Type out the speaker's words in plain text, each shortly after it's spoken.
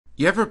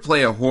You ever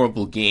play a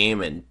horrible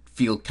game and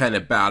feel kinda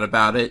bad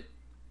about it?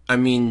 I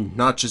mean,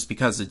 not just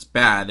because it's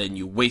bad and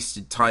you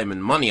wasted time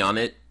and money on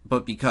it,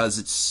 but because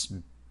it's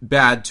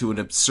bad to an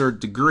absurd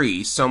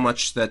degree, so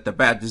much that the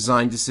bad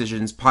design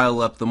decisions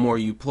pile up the more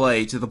you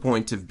play to the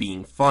point of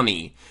being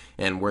funny,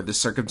 and where the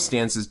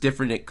circumstance is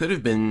different, it could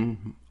have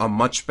been a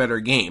much better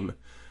game.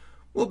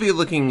 We'll be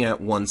looking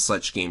at one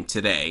such game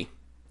today.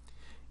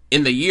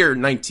 In the year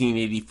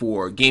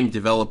 1984, game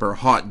developer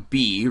Hot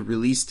B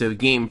released a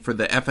game for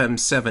the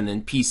FM7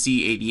 and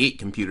PC-88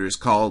 computers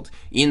called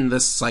In the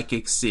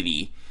Psychic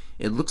City.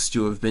 It looks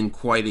to have been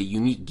quite a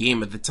unique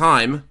game at the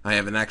time. I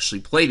haven't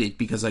actually played it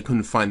because I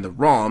couldn't find the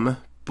ROM,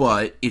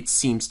 but it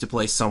seems to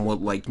play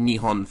somewhat like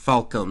Nihon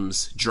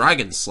Falcom's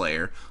Dragon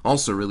Slayer,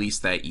 also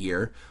released that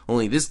year,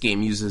 only this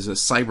game uses a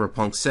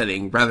cyberpunk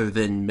setting rather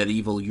than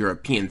medieval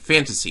European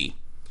fantasy.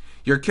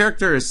 Your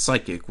character is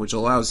psychic, which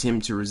allows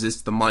him to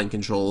resist the mind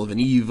control of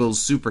an evil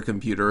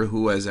supercomputer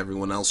who has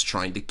everyone else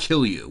trying to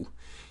kill you.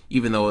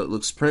 Even though it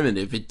looks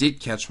primitive, it did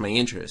catch my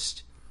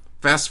interest.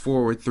 Fast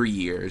forward 3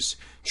 years,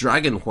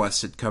 Dragon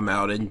Quest had come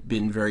out and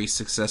been very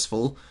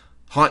successful.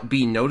 Hot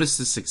B noticed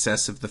the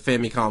success of the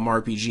Famicom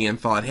RPG and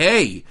thought,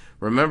 hey,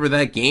 remember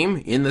that game,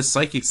 In the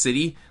Psychic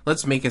City?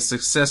 Let's make a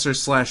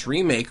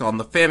successor/remake on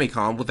the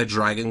Famicom with a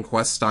Dragon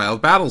Quest-style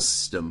battle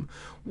system.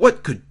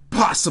 What could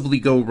possibly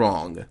go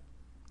wrong?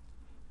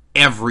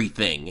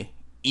 Everything.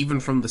 Even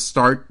from the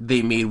start,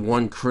 they made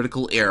one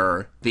critical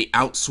error. They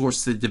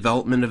outsourced the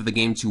development of the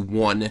game to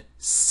one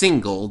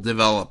single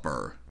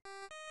developer.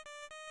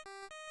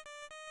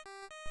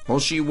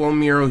 Hoshi wo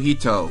Miru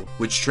Hito,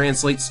 which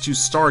translates to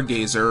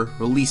Stargazer,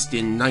 released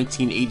in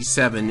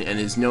 1987 and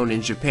is known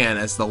in Japan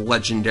as the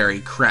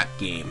legendary crap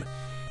game.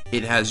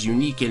 It has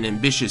unique and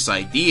ambitious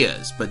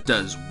ideas, but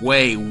does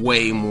way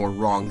more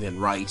wrong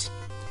than right.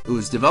 It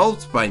was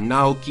developed by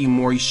Naoki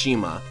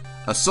Morishima,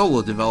 a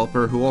solo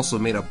developer who also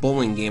made a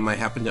bowling game I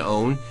happen to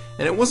own,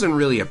 and it wasn't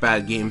really a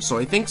bad game, so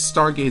I think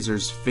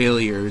Stargazer's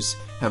failures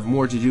have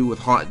more to do with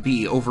Hot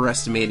B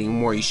overestimating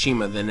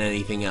Morishima than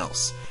anything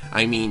else.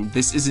 I mean,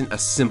 this isn't a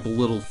simple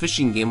little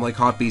fishing game like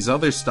Hot B's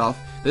other stuff,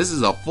 this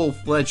is a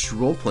full-fledged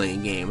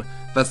role-playing game.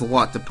 That's a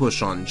lot to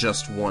push on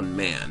just one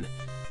man.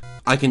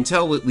 I can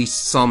tell at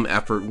least some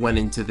effort went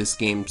into this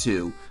game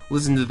too.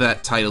 Listen to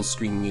that title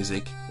screen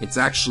music, it's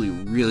actually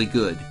really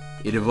good.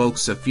 It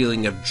evokes a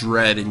feeling of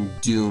dread and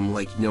doom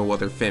like no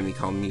other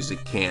Famicom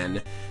music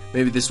can.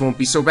 Maybe this won't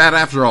be so bad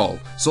after all.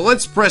 So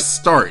let's press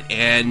start,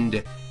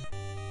 and...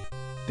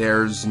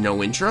 there's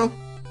no intro?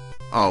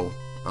 Oh,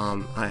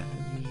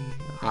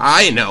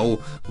 I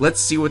know! Let's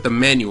see what the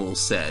manual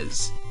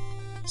says.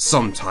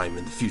 Sometime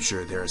in the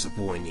future there is a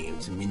boy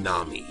named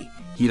Minami.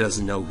 He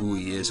doesn't know who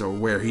he is or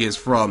where he is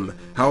from.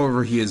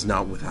 However, he is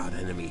not without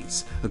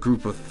enemies. A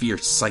group of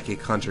fierce psychic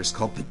hunters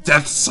called the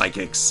Death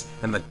Psychics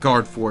and the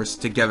Guard Force,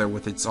 together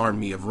with its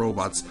army of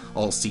robots,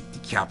 all seek to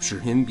capture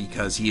him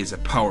because he is a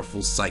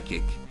powerful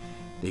psychic.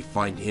 They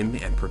find him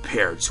and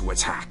prepare to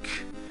attack.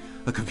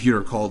 A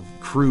computer called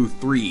Crew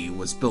 3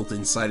 was built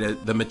inside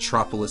the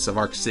metropolis of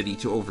Arc City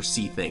to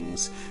oversee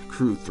things.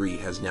 Crew 3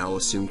 has now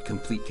assumed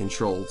complete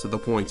control to the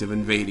point of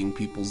invading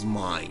people's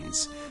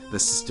minds. The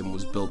system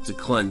was built to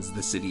cleanse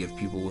the city of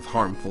people with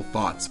harmful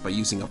thoughts by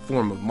using a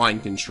form of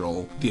mind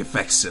control. The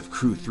effects of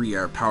Crew 3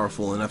 are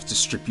powerful enough to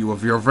strip you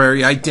of your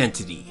very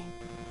identity.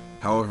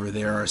 However,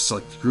 there are a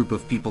select group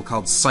of people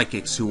called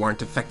Psychics who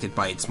aren't affected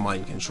by its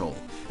mind control,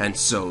 and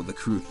so the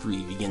Crew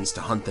 3 begins to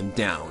hunt them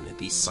down.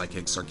 These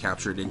Psychics are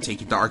captured and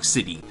taken to Arc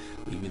City,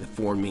 leaving the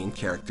 4 main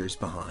characters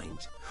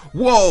behind.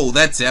 Whoa,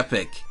 that's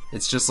epic!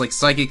 It's just like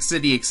Psychic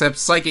City, except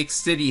Psychic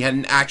City had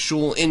an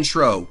actual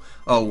intro.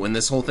 Oh, and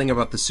this whole thing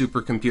about the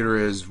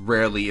supercomputer is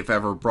rarely, if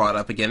ever, brought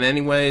up again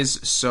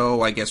anyways,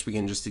 so I guess we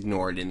can just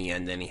ignore it in the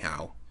end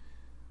anyhow.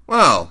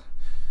 Well,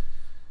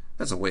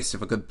 that's a waste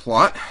of a good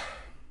plot.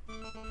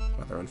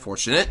 Rather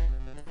unfortunate.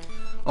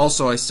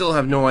 Also, I still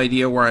have no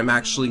idea where I'm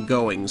actually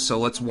going, so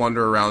let's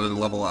wander around and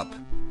level up.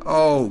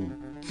 Oh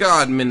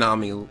god,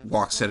 Minami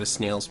walks at a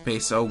snail's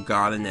pace. Oh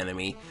god, an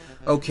enemy.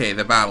 Okay,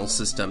 the battle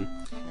system.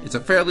 It's a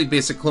fairly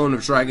basic clone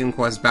of Dragon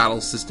Quest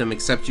battle system,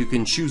 except you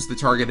can choose the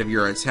target of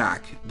your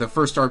attack. The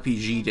first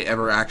RPG to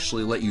ever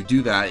actually let you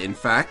do that, in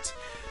fact.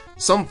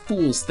 Some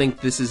fools think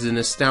this is an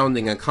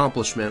astounding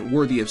accomplishment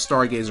worthy of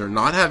Stargazer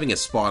not having a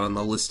spot on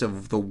the list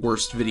of the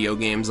worst video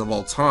games of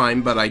all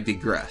time, but I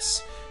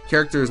digress.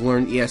 Characters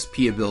learn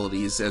ESP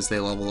abilities as they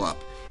level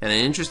up, and an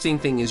interesting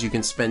thing is you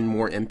can spend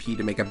more MP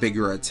to make a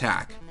bigger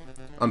attack.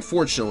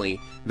 Unfortunately,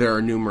 there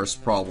are numerous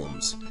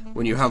problems.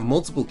 When you have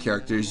multiple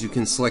characters, you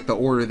can select the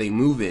order they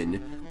move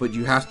in, but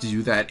you have to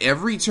do that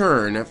every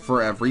turn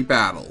for every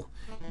battle.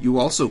 You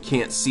also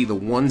can't see the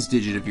ones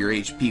digit of your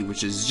HP,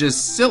 which is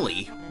just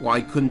silly.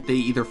 Why couldn't they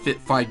either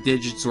fit 5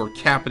 digits or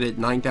cap it at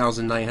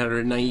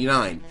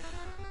 9,999?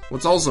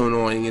 What's also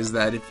annoying is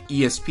that if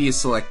ESP is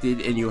selected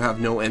and you have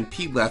no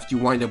MP left, you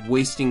wind up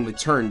wasting the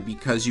turn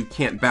because you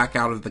can't back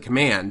out of the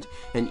command,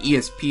 and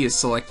ESP is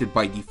selected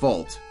by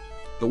default.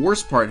 The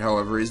worst part,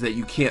 however, is that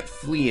you can't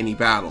flee any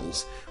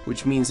battles,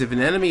 which means if an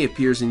enemy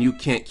appears and you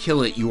can't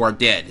kill it, you are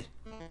dead.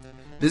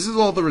 This is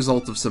all the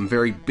result of some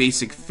very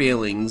basic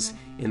failings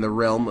in the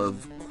realm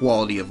of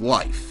quality of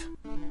life.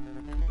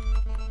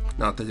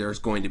 Not that there's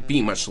going to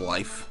be much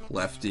life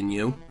left in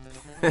you.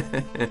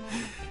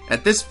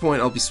 At this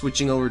point, I'll be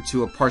switching over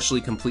to a partially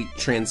complete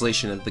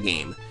translation of the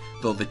game.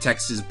 Though the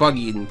text is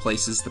buggy in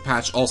places, the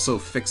patch also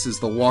fixes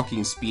the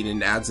walking speed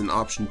and adds an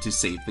option to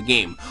save the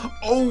game.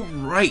 Oh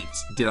right!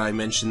 Did I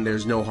mention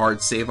there's no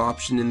hard save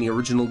option in the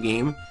original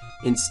game?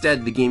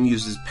 Instead, the game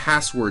uses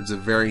passwords of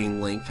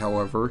varying length,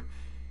 however.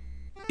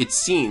 It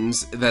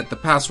seems that the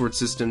password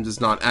system does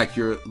not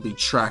accurately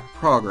track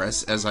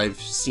progress, as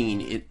I've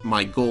seen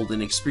my gold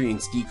and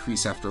experience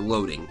decrease after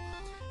loading.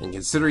 And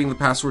considering the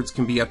passwords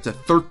can be up to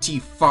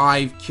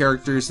 35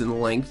 characters in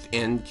length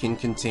and can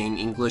contain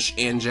English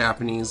and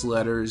Japanese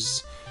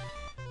letters,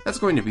 that's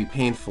going to be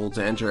painful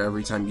to enter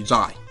every time you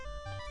die.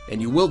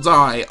 And you will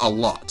die a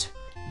lot.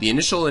 The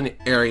initial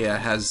area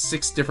has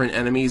 6 different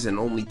enemies and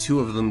only 2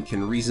 of them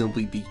can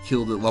reasonably be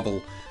killed at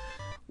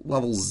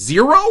level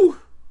 0?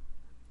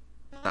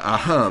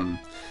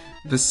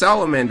 The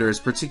salamander is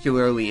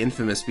particularly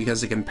infamous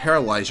because it can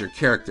paralyze your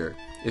character.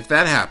 If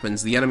that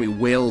happens, the enemy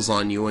wails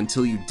on you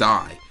until you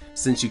die,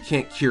 since you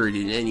can't cure it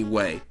in any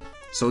way.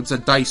 So it's a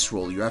dice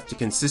roll. You have to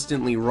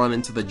consistently run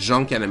into the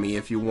junk enemy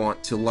if you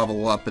want to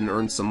level up and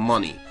earn some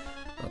money.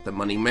 Not that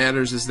money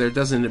matters, as there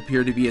doesn't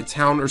appear to be a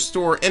town or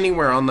store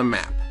anywhere on the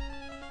map.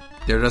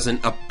 There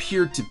doesn't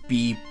appear to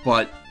be,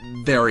 but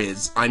there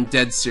is. I'm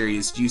dead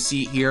serious. Do you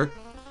see it here?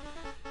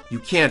 You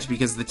can't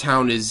because the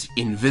town is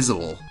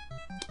invisible.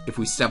 If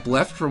we step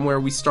left from where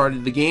we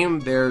started the game,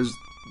 there's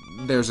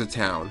a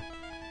town.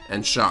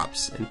 And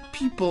shops. And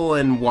people,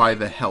 and why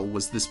the hell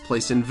was this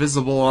place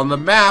invisible on the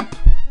map?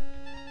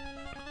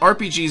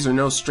 RPGs are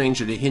no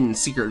stranger to hidden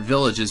secret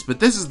villages, but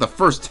this is the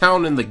first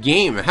town in the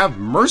game. Have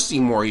mercy,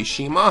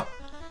 Morishima!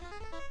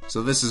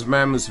 So this is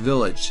Mammoth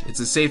Village. It's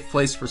a safe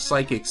place for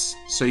psychics,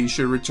 so you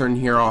should return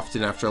here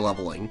often after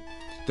leveling.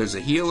 There's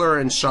a healer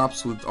and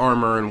shops with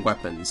armor and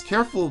weapons.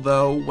 Careful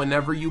though,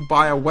 whenever you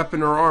buy a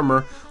weapon or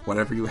armor,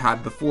 whatever you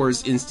had before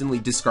is instantly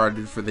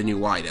discarded for the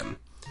new item.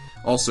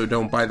 Also,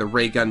 don't buy the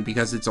ray gun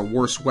because it's a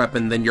worse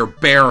weapon than your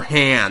bare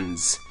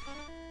hands.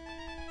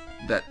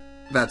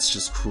 That's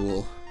just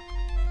cruel.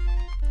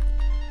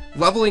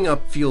 Leveling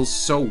up feels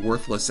so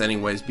worthless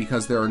anyways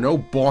because there are no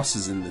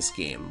bosses in this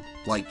game.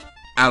 Like,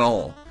 at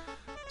all.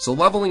 So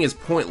leveling is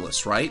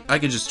pointless, right? I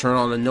could just turn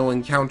on a no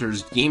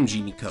encounters Game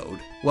Genie code.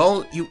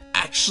 Well, you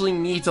actually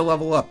need to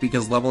level up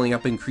because leveling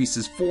up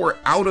increases 4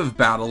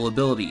 out-of-battle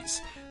abilities.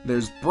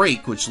 There's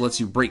Break, which lets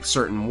you break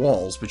certain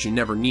walls, but you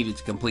never need it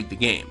to complete the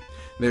game.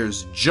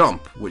 There's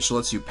Jump, which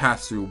lets you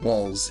pass through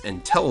walls,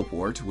 and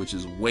Teleport, which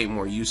is way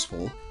more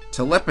useful.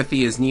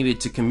 Telepathy is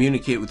needed to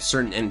communicate with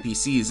certain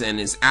NPCs and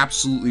is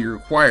absolutely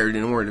required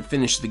in order to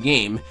finish the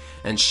game,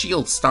 and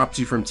Shield stops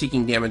you from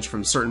taking damage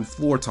from certain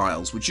floor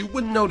tiles, which you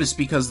wouldn't notice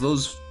because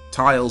those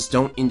tiles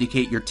don't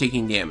indicate you're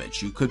taking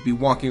damage. You could be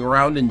walking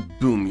around and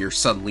boom, you're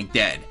suddenly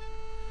dead.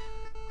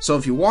 So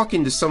if you walk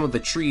into some of the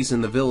trees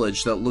in the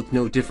village that look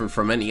no different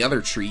from any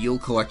other tree, you'll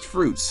collect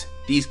fruits.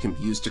 These can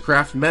be used to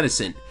craft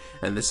medicine,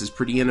 and this is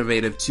pretty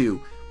innovative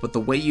too, but the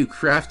way you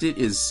craft it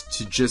is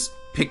to just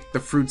pick the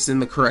fruits in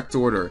the correct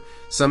order.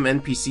 Some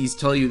NPCs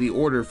tell you the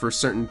order for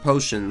certain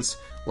potions,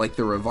 like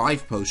the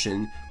revive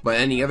potion, but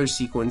any other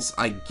sequence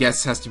I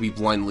guess has to be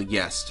blindly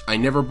guessed. I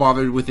never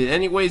bothered with it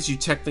anyways, you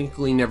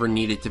technically never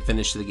need it to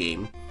finish the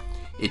game.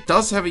 It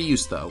does have a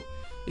use though.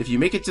 If you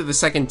make it to the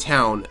second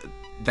town,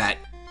 that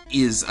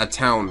is a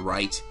town,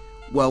 right?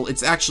 Well,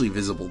 it's actually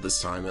visible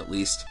this time at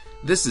least.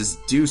 This is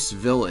Deuce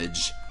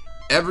Village.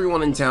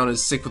 Everyone in town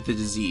is sick with the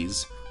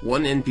disease.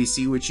 One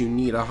NPC which you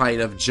need a high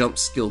enough jump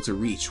skill to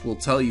reach will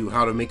tell you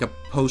how to make a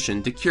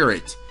potion to cure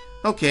it.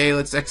 Okay,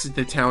 let's exit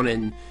the town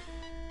and...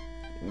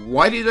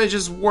 Why did I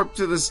just warp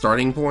to the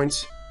starting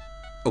point?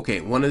 Okay,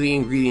 one of the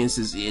ingredients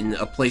is in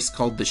a place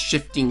called the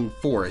Shifting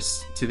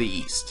Forest to the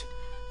east.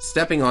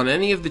 Stepping on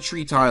any of the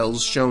tree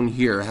tiles shown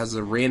here has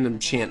a random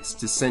chance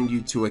to send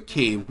you to a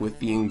cave with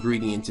the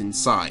ingredient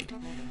inside.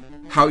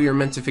 How you're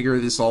meant to figure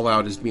this all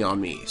out is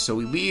beyond me. So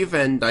we leave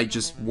and I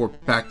just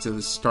warp back to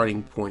the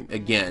starting point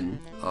again.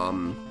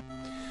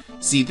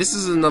 See, this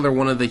is another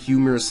one of the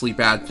humorously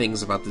bad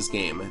things about this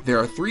game. There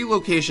are 3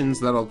 locations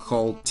that I'll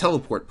call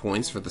teleport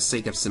points for the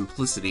sake of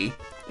simplicity.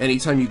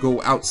 Anytime you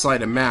go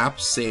outside a map,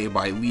 say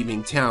by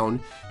leaving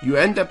town, you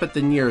end up at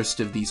the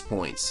nearest of these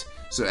points.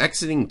 So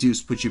exiting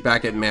Deuce puts you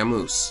back at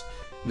Mammoth.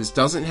 This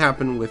doesn't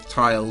happen with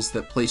tiles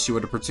that place you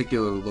at a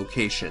particular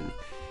location.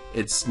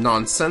 It's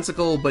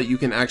nonsensical, but you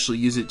can actually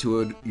use it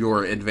to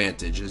your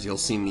advantage, as you'll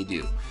see me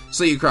do.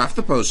 So you craft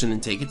the potion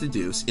and take it to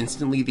Deuce.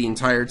 Instantly the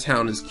entire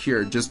town is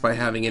cured just by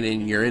having it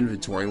in your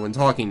inventory when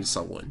talking to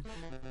someone.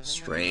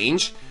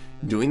 Strange.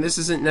 Doing this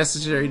isn't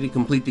necessary to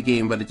complete the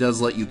game, but it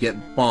does let you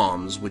get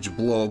bombs, which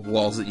blow up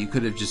walls that you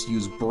could have just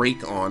used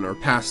Break on or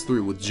pass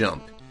through with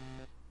Jump.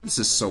 This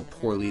is so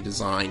poorly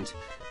designed.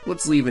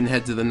 Let's leave and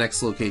head to the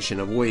next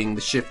location, avoiding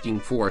the Shifting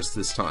Forest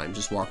this time.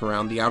 Just walk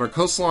around the outer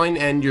coastline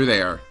and you're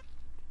there.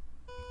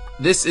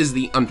 This is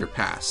the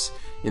underpass.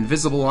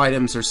 Invisible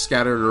items are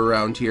scattered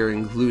around here,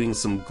 including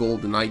some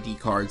golden ID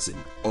cards, and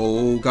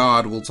oh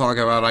god, we'll talk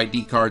about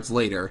ID cards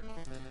later.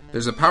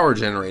 There's a power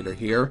generator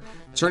here.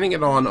 Turning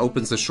it on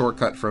opens the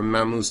shortcut from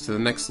Mammoose to the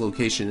next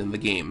location in the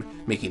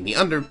game, making the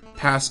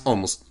underpass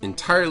almost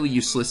entirely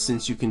useless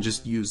since you can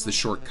just use the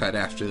shortcut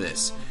after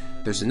this.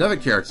 There's another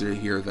character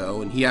here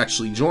though, and he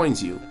actually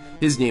joins you.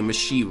 His name is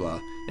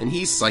Shiva, and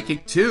he's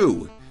psychic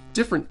too!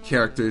 Different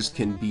characters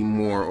can be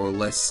more or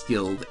less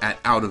skilled at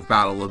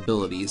out-of-battle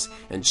abilities,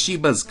 and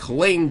Shiba's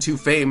claim to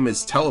fame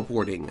is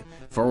teleporting,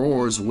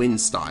 Farore's wind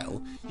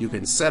style. You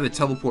can set a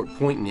teleport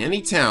point in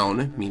any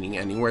town, meaning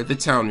anywhere the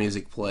town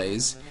music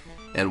plays,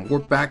 and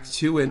warp back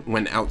to it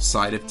when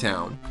outside of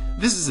town.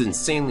 This is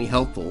insanely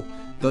helpful,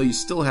 though you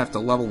still have to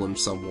level him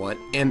somewhat,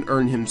 and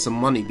earn him some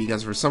money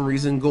because for some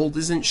reason gold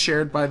isn't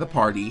shared by the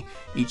party.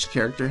 Each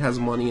character has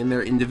money in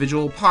their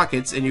individual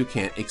pockets and you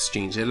can't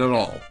exchange it at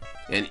all.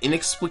 And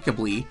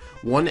inexplicably,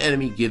 one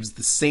enemy gives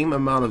the same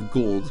amount of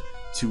gold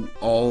to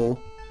all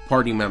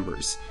party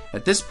members.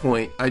 At this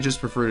point, I just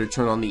prefer to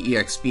turn on the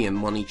EXP and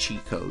money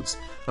cheat codes.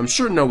 I'm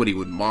sure nobody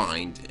would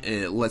mind.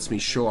 It lets me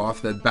show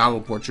off that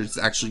battle portraits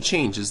actually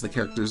change as the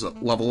characters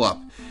level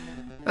up.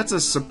 That's a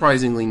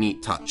surprisingly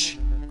neat touch.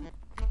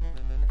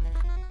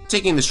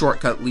 Taking the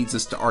shortcut leads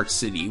us to Arc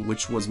City,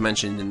 which was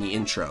mentioned in the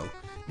intro.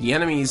 The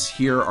enemies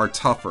here are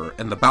tougher,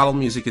 and the battle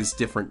music is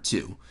different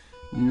too.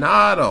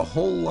 Not a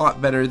whole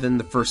lot better than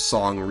the first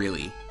song,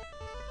 really.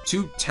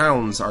 Two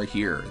towns are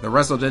here, the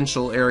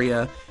residential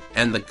area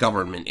and the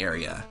government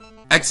area.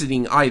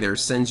 Exiting either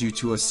sends you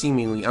to a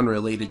seemingly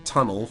unrelated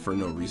tunnel for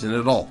no reason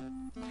at all.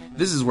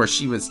 This is where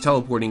Shiva's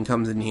teleporting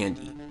comes in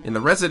handy. In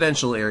the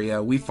residential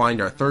area, we find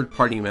our third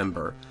party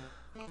member,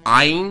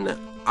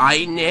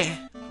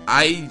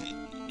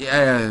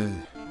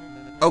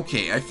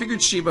 Okay, I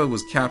figured Shiva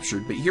was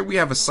captured, but here we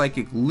have a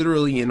psychic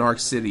literally in Arc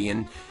City,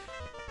 and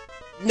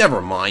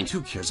never mind,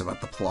 who cares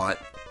about the plot?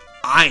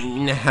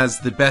 Ayn has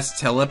the best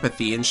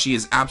telepathy, and she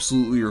is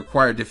absolutely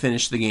required to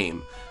finish the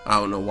game. I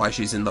don't know why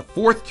she's in the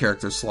 4th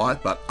character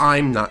slot, but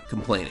I'm not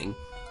complaining.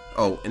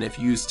 Oh, and if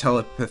you use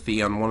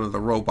telepathy on one of the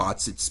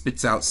robots, it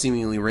spits out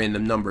seemingly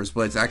random numbers,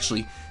 but it's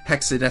actually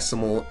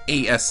hexadecimal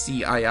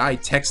ASCII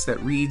text that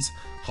reads,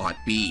 Hot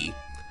B.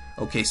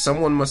 Okay,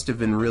 someone must have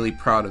been really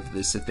proud of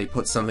this if they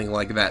put something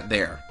like that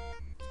there.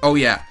 Oh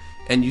yeah,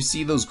 and you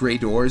see those gray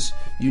doors?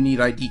 You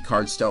need ID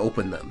cards to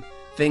open them.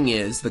 Thing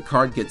is, the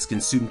card gets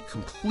consumed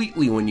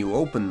completely when you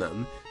open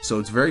them, so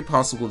it's very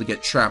possible to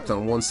get trapped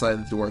on one side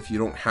of the door if you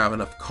don't have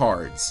enough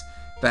cards.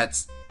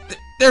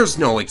 There's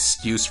no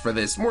excuse for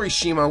this.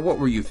 Morishima, what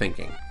were you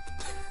thinking?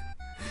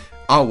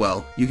 Oh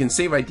well, you can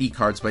save ID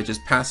cards by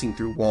just passing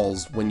through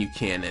walls when you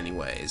can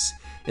anyways.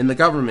 In the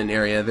government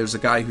area, there's a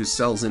guy who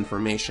sells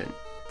information.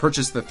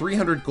 Purchase the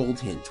 300 gold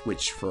hint,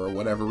 which for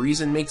whatever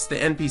reason makes the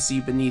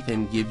NPC beneath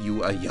him give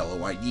you a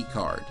yellow ID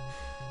card.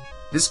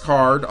 This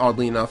card,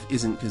 oddly enough,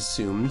 isn't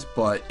consumed,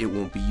 but it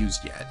won't be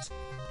used yet.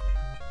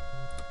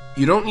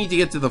 You don't need to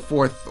get to the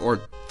 4th or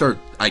 3rd,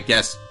 I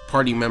guess,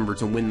 party member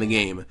to win the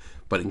game,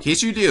 but in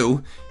case you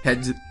do,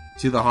 head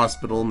to the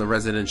hospital in the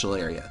residential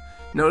area.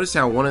 Notice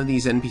how one of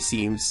these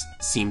NPCs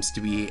seems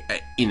to be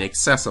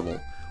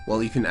inaccessible.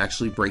 Well, you can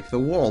actually break the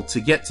wall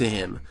to get to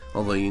him,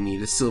 although you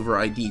need a silver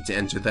ID to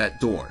enter that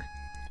door.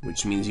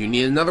 Which means you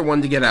need another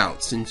one to get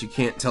out, since you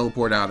can't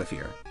teleport out of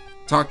here.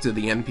 Talk to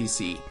the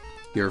NPC.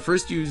 He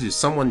refers to you to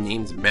someone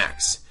named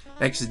Max.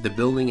 Exit the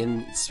building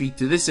and speak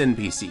to this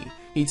NPC.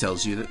 He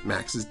tells you that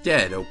Max is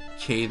dead.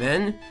 Okay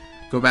then?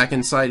 Go back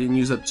inside and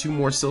use up 2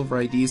 more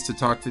silver IDs to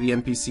talk to the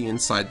NPC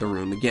inside the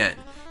room again.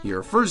 He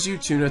refers you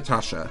to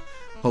Natasha.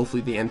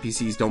 Hopefully the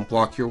NPCs don't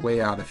block your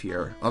way out of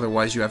here.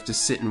 Otherwise you have to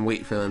sit and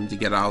wait for them to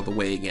get out of the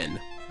way again.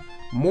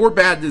 More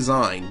bad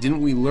design.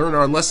 Didn't we learn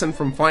our lesson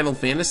from Final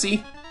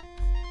Fantasy?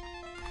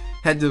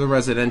 Head to the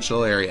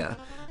residential area.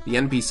 The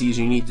NPCs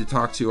you need to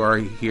talk to are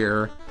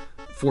here.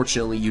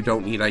 Fortunately, you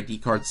don't need ID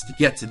cards to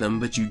get to them,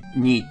 but you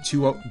need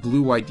 2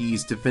 blue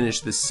IDs to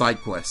finish this side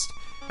quest.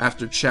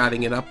 After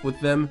chatting it up with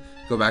them,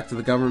 go back to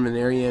the government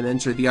area and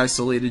enter the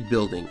isolated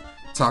building.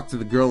 Talk to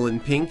the girl in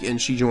pink and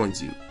she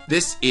joins you.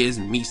 This is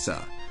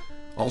Misa.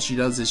 All she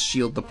does is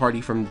shield the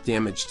party from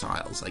damage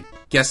tiles. I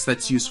guess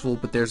that's useful,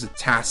 but there's a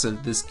task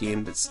of this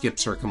game that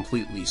skips her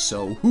completely,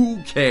 so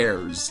who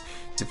cares?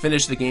 To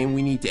finish the game,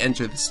 we need to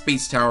enter the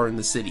space tower in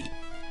the city.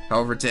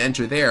 However, to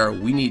enter there,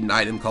 we need an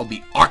item called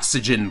the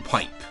oxygen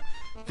pipe.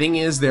 Thing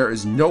is, there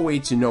is no way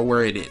to know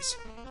where it is.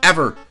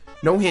 Ever!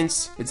 No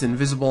hints, it's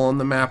invisible on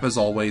the map as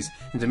always,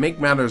 and to make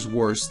matters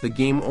worse, the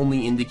game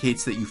only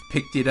indicates that you've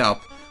picked it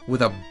up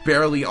with a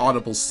barely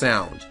audible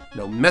sound.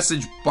 No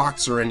message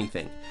box or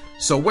anything.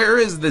 So where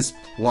is this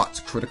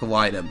plot critical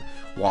item?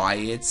 Why,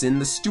 it's in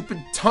the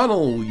stupid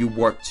tunnel you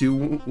warp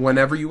to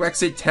whenever you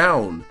exit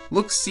town.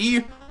 Look,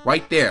 see?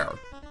 Right there.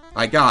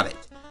 I got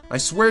it. I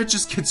swear it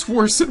just gets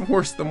worse and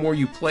worse the more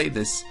you play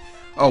this.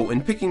 Oh,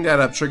 and picking that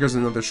up triggers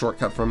another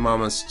shortcut from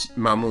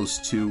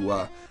Mammoose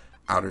to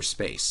outer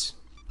space.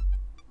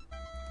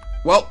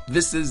 Well,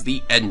 this is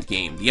the end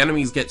game. The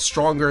enemies get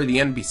stronger, the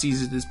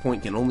NPCs at this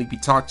point can only be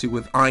talked to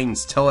with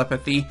Ain's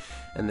telepathy,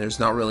 and there's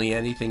not really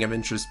anything of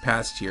interest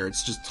past here,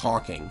 it's just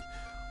talking.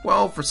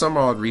 Well, for some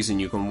odd reason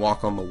you can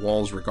walk on the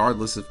walls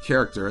regardless of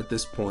character at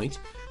this point.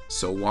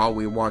 So while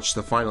we watch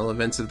the final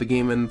events of the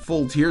game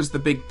unfold, here's the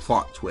big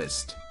plot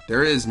twist.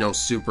 There is no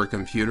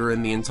supercomputer,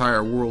 and the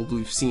entire world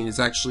we've seen is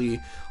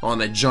actually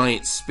on a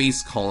giant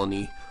space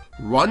colony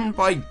run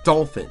by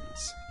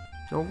dolphins.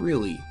 No,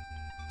 really.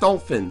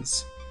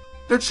 Dolphins.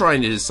 They're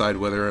trying to decide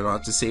whether or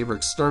not to save or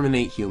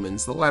exterminate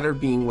humans, the latter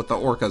being what the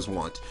orcas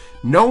want.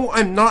 No,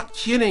 I'm not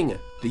kidding!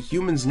 The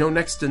humans know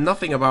next to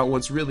nothing about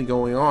what's really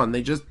going on,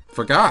 they just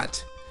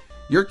forgot.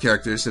 Your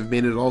characters have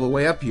made it all the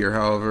way up here,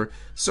 however,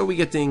 so we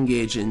get to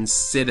engage in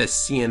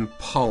citizen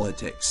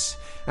politics.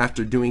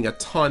 After doing a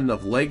ton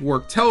of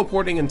legwork,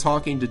 teleporting and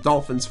talking to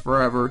dolphins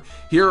forever,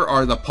 here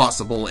are the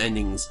possible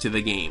endings to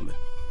the game.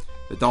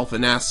 The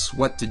dolphin asks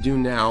what to do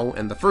now,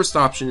 and the first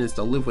option is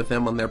to live with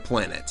them on their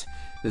planet.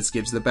 This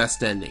gives the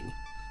best ending.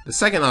 The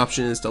second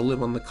option is to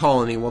live on the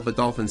colony while the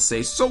dolphins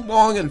say so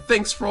long and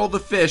thanks for all the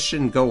fish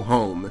and go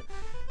home.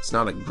 It's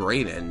not a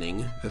great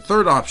ending. The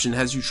third option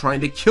has you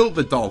trying to kill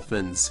the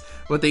dolphins,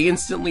 but they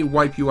instantly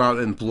wipe you out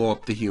and blow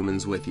up the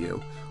humans with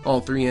you. All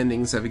three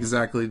endings have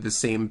exactly the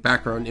same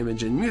background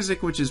image and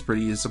music, which is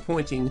pretty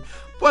disappointing,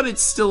 but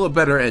it's still a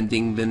better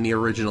ending than the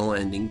original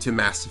ending to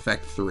Mass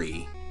Effect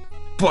 3.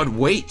 But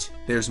wait,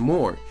 there's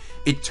more.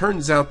 It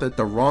turns out that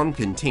the ROM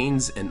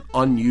contains an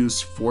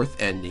unused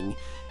fourth ending.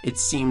 It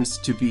seems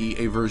to be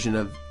a version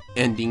of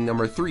ending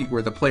number 3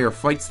 where the player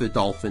fights the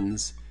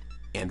dolphins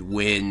and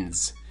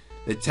wins.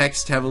 The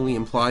text heavily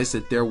implies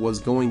that there was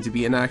going to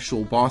be an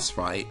actual boss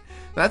fight.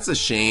 That's a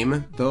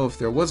shame, though if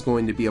there was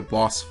going to be a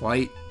boss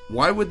fight,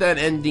 why would that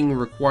ending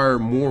require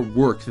more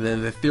work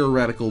than the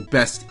theoretical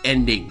best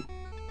ending?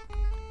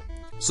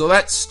 So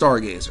that's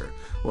Stargazer,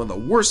 one of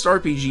the worst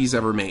RPGs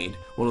ever made,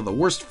 one of the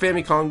worst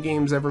Famicom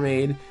games ever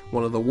made,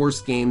 one of the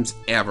worst games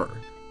ever.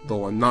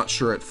 Though I'm not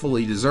sure it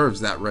fully deserves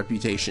that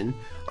reputation.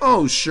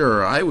 Oh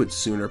sure, I would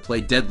sooner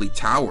play Deadly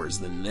Towers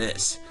than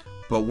this.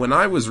 But when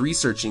I was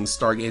researching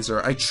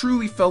Stargazer, I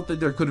truly felt that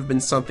there could have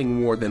been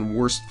something more than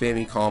worst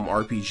Famicom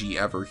RPG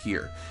ever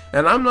here.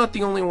 And I'm not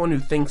the only one who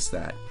thinks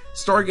that.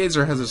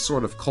 Stargazer has a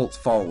sort of cult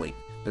following.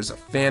 There's a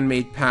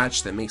fan-made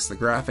patch that makes the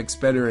graphics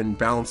better and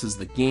balances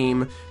the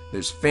game.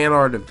 There's fan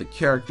art of the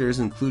characters,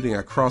 including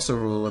a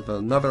crossover with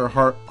another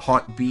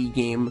Hot B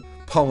game,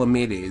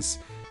 Palamedes.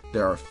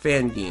 There are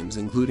fan games,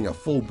 including a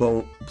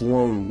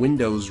full-blown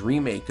Windows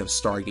remake of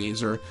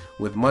Stargazer,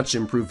 with much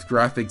improved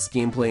graphics,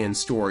 gameplay, and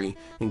story,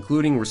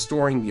 including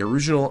restoring the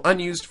original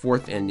unused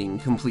fourth ending,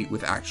 complete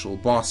with actual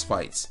boss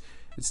fights.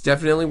 It's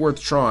definitely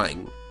worth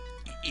trying,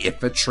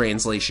 if a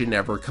translation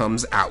ever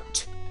comes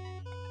out.